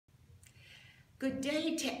Good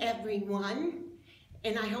day to everyone,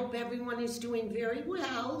 and I hope everyone is doing very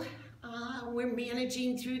well. We're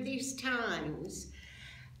managing through these times.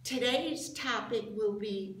 Today's topic will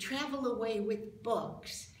be travel away with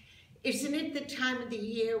books. Isn't it the time of the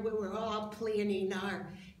year where we're all planning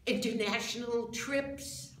our international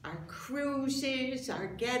trips, our cruises, our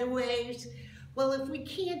getaways? Well, if we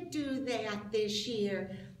can't do that this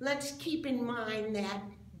year, let's keep in mind that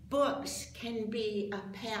books can be a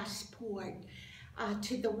passport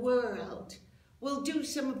to the world. We'll do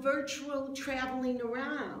some virtual traveling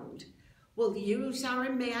around. We'll use our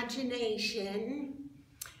imagination,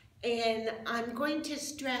 and I'm going to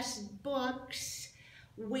stress books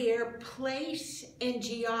where place and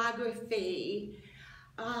geography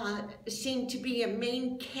seem to be a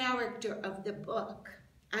main character of the book.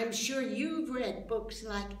 I'm sure you've read books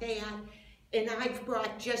like that, and I've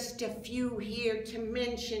brought just a few here to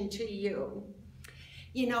mention to you.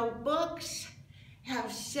 You know, books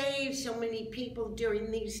have saved so many people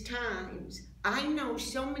during these times. I know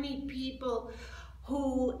so many people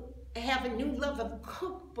who have a new love of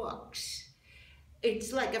cookbooks.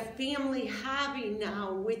 It's like a family hobby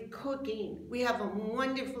now with cooking. We have a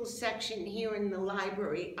wonderful section here in the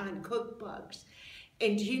library on cookbooks.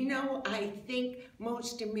 And you know, I think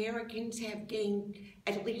most Americans have gained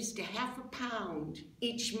at least a ½ pound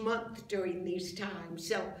each month during these times.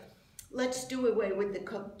 So let's do away with the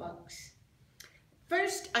cookbooks.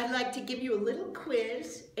 First, I'd like to give you a little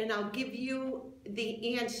quiz, and I'll give you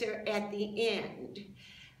the answer at the end.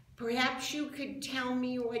 Perhaps you could tell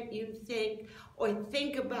me what you think, or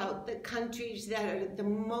think about the countries that are the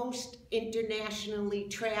most internationally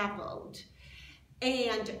traveled,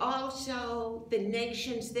 and also the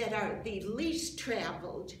nations that are the least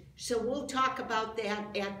traveled. So we'll talk about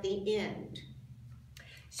that at the end.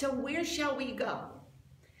 So where shall we go?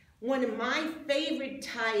 One of my favorite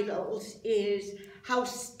titles is How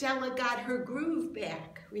Stella Got Her Groove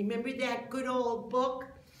Back. Remember that good old book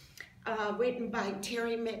written by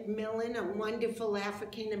Terry McMillan, a wonderful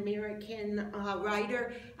African-American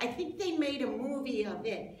writer? I think they made a movie of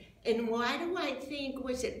it. And why do I think,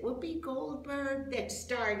 was it Whoopi Goldberg that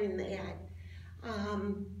starred in that?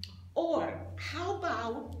 Or how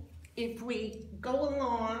about if we go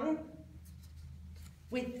along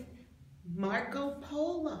with Marco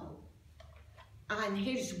Polo on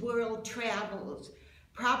his world travels.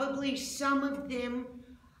 Probably some of them,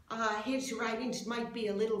 his writings might be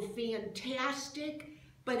a little fantastic,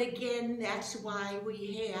 but again, that's why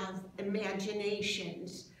we have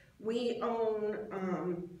imaginations. We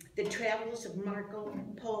own the Travels of Marco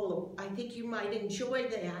Polo. I think you might enjoy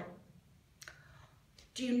that.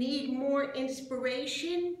 Do you need more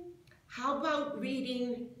inspiration? How about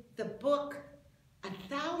reading the book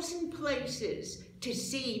 1,000 Places to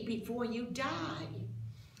See Before You Die?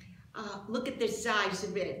 Look at the size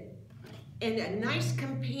of it. And a nice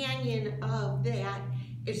companion of that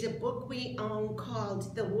is a book we own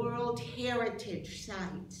called The World Heritage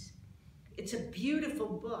Sites. It's a beautiful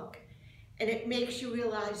book, and it makes you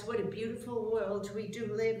realize what a beautiful world we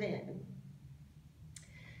do live in.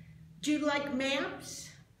 Do you like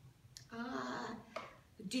maps?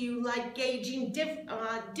 Do you like gauging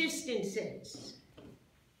distances?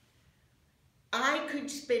 I could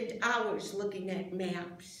spend hours looking at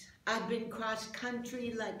maps. I've been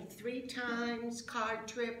cross-country like 3 times, car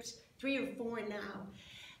trips, 3 or 4 now.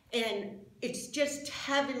 And it's just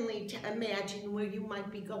heavenly to imagine where you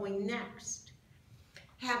might be going next.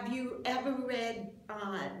 Have you ever read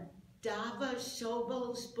Dava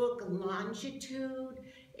Sobel's book, Longitude?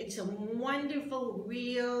 It's a wonderful,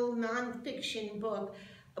 real, nonfiction book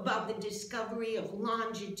about the discovery of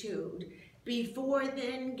longitude. Before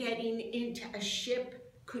then, getting into a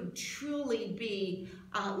ship could truly be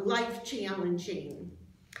life-challenging.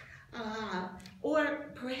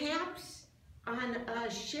 Or perhaps on a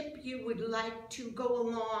ship you would like to go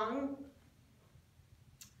along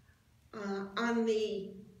on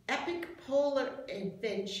the epic polar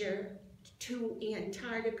adventure to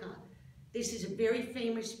Antarctica. This is a very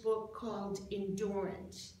famous book called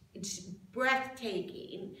Endurance. It's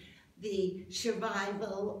breathtaking, the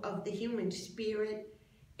survival of the human spirit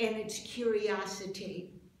and its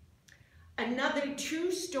curiosity. Another true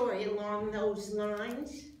story along those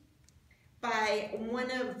lines by one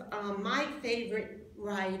of my favorite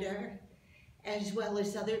writer, as well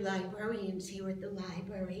as other librarians here at the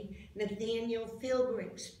library, Nathaniel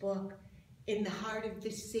Philbrick's book, In the Heart of the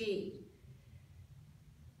Sea.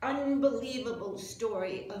 Unbelievable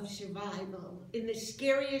story of survival. And the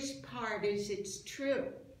scariest part is it's true.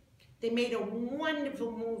 They made a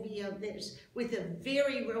wonderful movie of this with a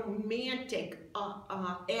very romantic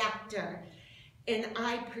actor. And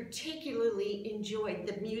I particularly enjoyed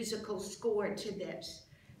the musical score to this.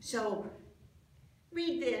 So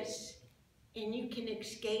read this and you can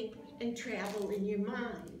escape and travel in your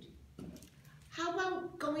mind. How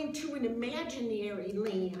about going to an imaginary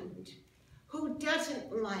land? Who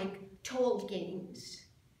doesn't like Tolkien's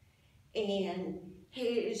and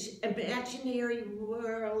his imaginary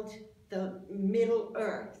world, the Middle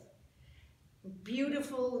Earth?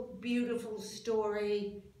 Beautiful, beautiful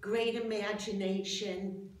story, great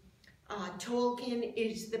imagination. Tolkien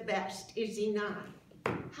is the best, is he not?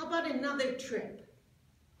 How about another trip?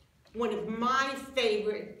 One of my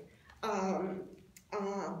favorite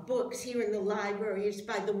books here in the library is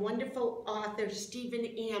by the wonderful author Stephen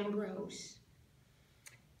Ambrose.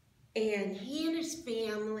 And he and his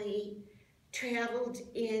family traveled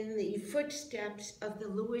in the footsteps of the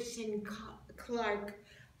Lewis and Clark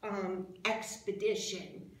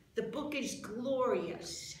expedition. The book is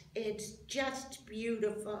glorious. It's just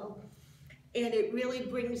beautiful. And it really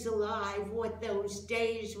brings alive what those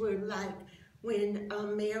days were like when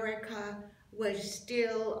America was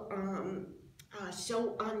still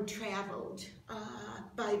so untraveled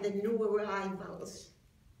by the new arrivals.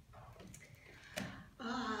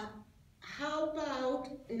 How about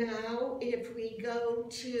now if we go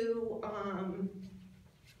to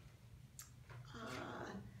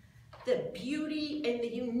the beauty and the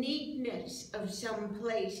uniqueness of some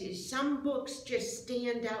places. Some books just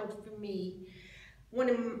stand out for me.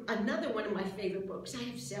 Another one of my favorite books, I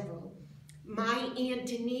have several, My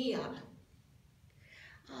Antonia.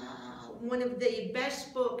 One of the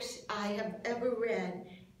best books I have ever read,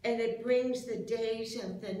 and it brings the days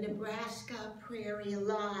of the Nebraska prairie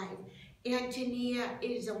alive. Antonia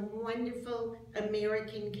is a wonderful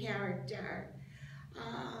American character.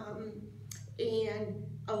 And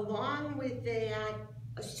along with that,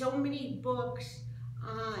 so many books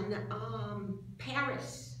on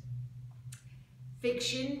Paris,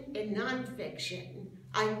 fiction and nonfiction.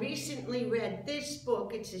 I recently read this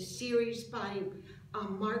book. It's a series by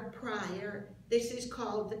Mark Pryor. This is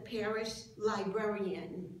called The Paris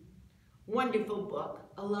Librarian. Wonderful book,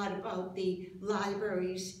 a lot about the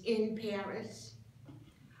libraries in Paris.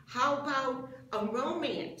 How about a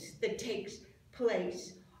romance that takes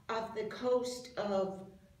place off the coast of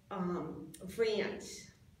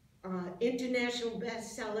France? International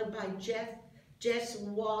bestseller by Jess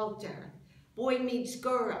Walter. Boy Meets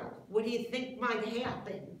Girl. What do you think might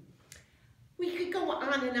happen? We could go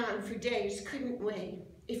on and on for days, couldn't we?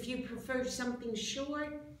 If you prefer something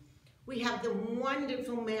short, we have the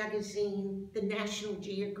wonderful magazine, the National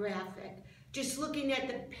Geographic. Just looking at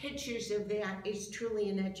the pictures of that is truly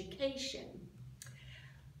an education.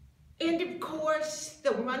 And of course,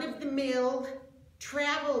 the run-of-the-mill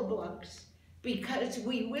travel books, because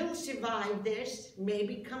we will survive this.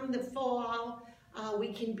 Maybe come the fall,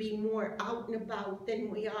 we can be more out and about than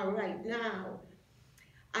we are right now.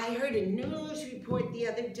 I heard a news report the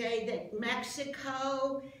other day that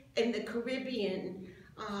Mexico and the Caribbean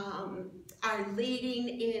are leading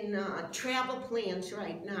in travel plans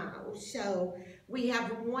right now. So we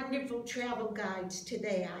have wonderful travel guides to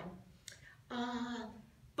that.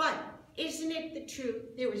 But isn't it the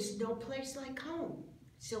truth? There is no place like home.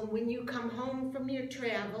 So when you come home from your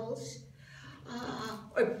travels,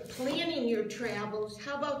 or planning your travels,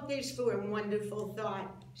 how about this for a wonderful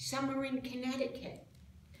thought? Summer in Connecticut.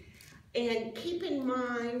 And keep in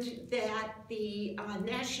mind that the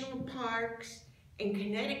national parks and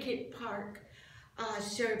Connecticut Park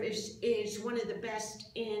Service is one of the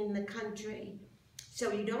best in the country.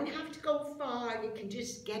 So you don't have to go far, you can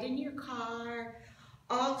just get in your car.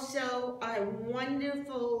 Also, our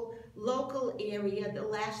wonderful local area, the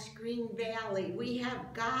Last Green Valley. We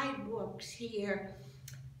have guidebooks here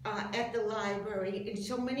at the library, and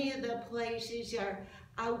so many of the places are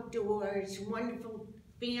outdoors, wonderful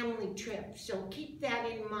family trips. So keep that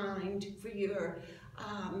in mind for your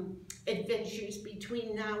adventures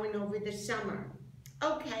between now and over the summer.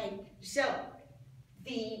 Okay, so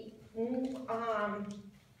the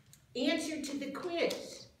answer to the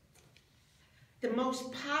quiz. The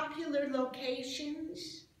most popular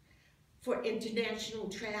locations for international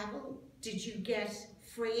travel, did you guess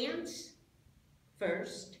France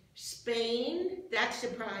first, Spain, that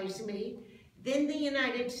surprised me, then the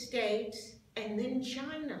United States, and then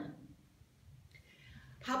China?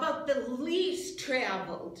 How about the least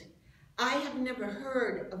traveled? I have never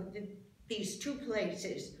heard of these two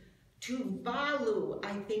places. Tuvalu,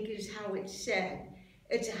 I think is how it's said.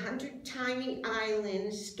 It's 100 tiny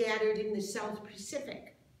islands scattered in the South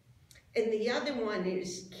Pacific. And the other one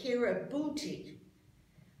is Kiribati,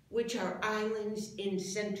 which are islands in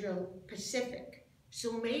Central Pacific.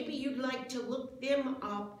 So maybe you'd like to look them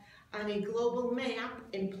up on a global map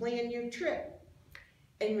and plan your trip.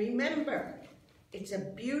 And remember, it's a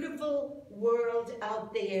beautiful world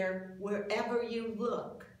out there wherever you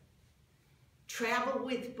look. Travel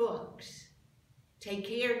with books. Take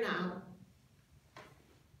care now.